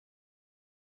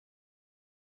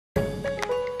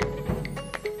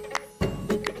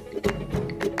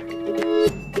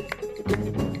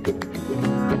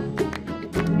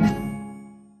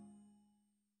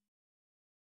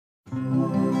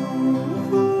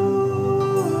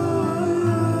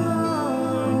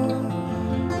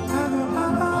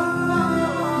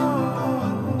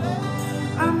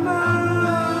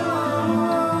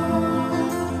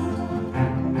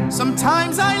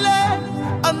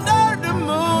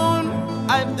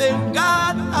alive, thank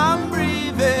God I'm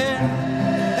breathing.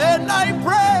 And I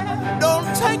pray, don't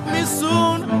take me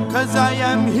soon, 'cause I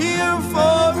am here for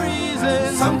a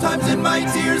reason. Sometimes in my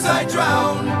tears I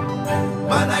drown,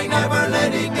 but I never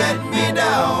let it get me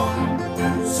down.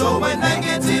 So when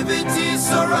negativity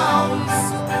surrounds,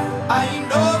 I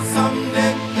know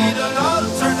someday it'll all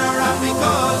turn around.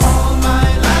 Because all my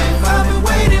life I've been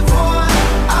waiting for,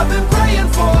 I've been praying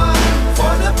for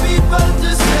the people to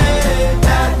say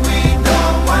that we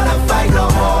don't wanna fight no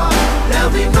more.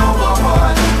 There'll be no more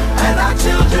wars, and our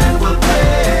children will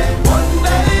play. One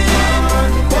day,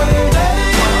 one day,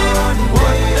 one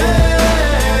day,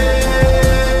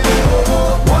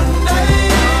 one day,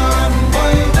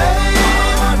 one day,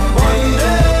 one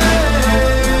day.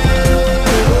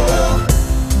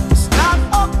 It's not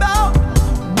about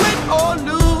win or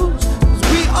lose, 'cause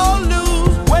we all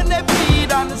lose when they bleed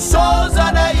on the souls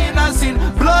of the innocent.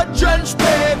 Blood-drenched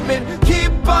pavement,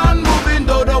 keep on moving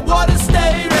though the water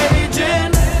stay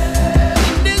raging.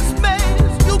 In this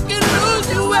maze, you can lose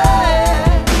your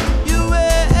way, your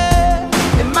way.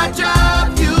 It might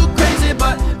drive you crazy,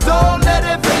 but don't let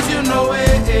it phase you, no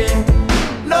way,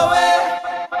 no way.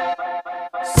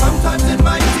 Sometimes in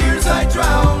my tears I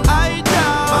drown,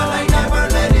 but I never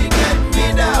let it get me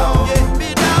down.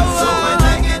 So when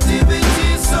negativity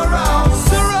surrounds,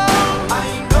 I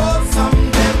know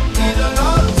someday it'll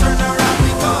all turn around.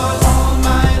 Because all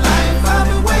my life I've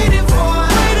been waiting for,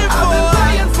 I've been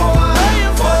praying for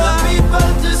the people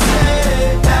to say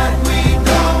that we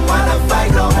don't wanna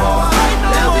fight no more.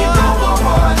 There'll be no more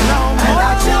wars, and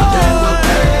our children will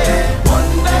play.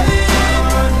 One day,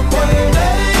 one day,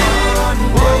 one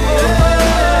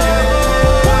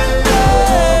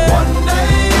day,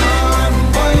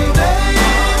 one day,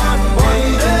 one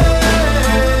day.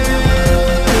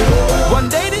 One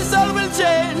day this all will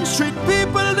change, treat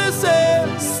people the same.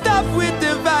 Stop with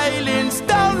the violence,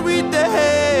 down with the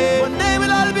hate. One day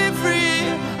we'll all be free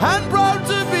and proud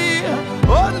to be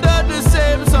under the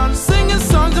same sun, singing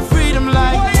songs of freedom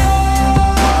like one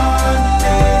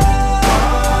day,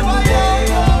 one day,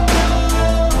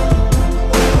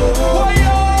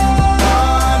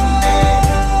 one day.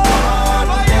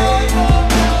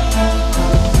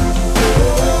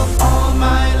 All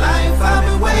my life I've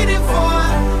been waiting for,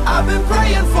 I've been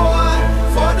praying for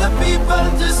the people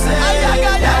to say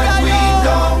that we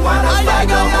don't wanna fight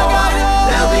no more.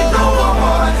 There'll be no more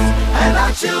wars, and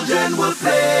our children will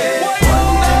play.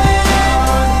 One day,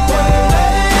 one day,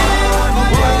 one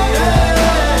day, one day,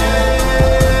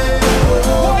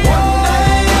 one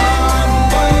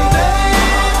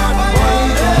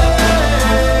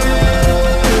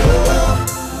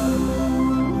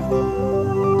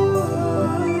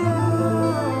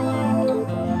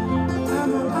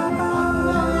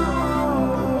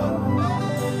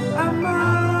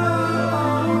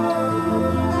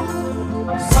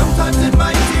Sometimes in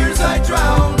my tears I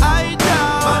drown,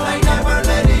 but I never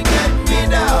let it get me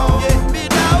down.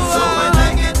 So when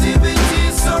negativity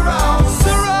surrounds,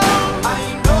 I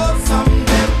know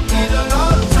someday it'll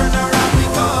all turn around.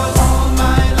 Because all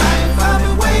my life I've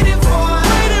been waiting for,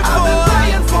 I've been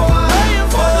praying for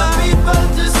the people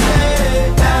to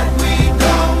say that we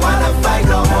don't wanna fight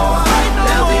no more.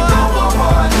 There'll be no more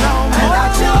wars, and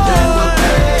our children will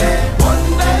play. One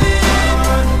day,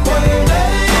 one day,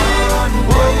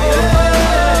 one day, one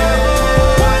day,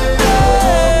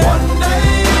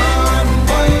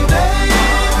 one day,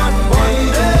 one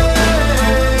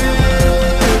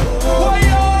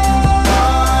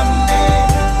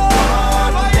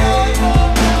day.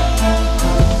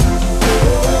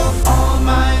 All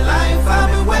my life I've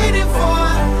been waiting for,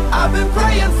 I've been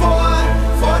praying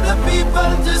for the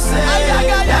people to say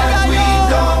that we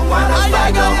don't wanna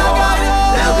fight no more.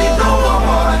 There'll be no more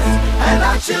wars, and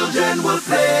our children will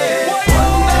play.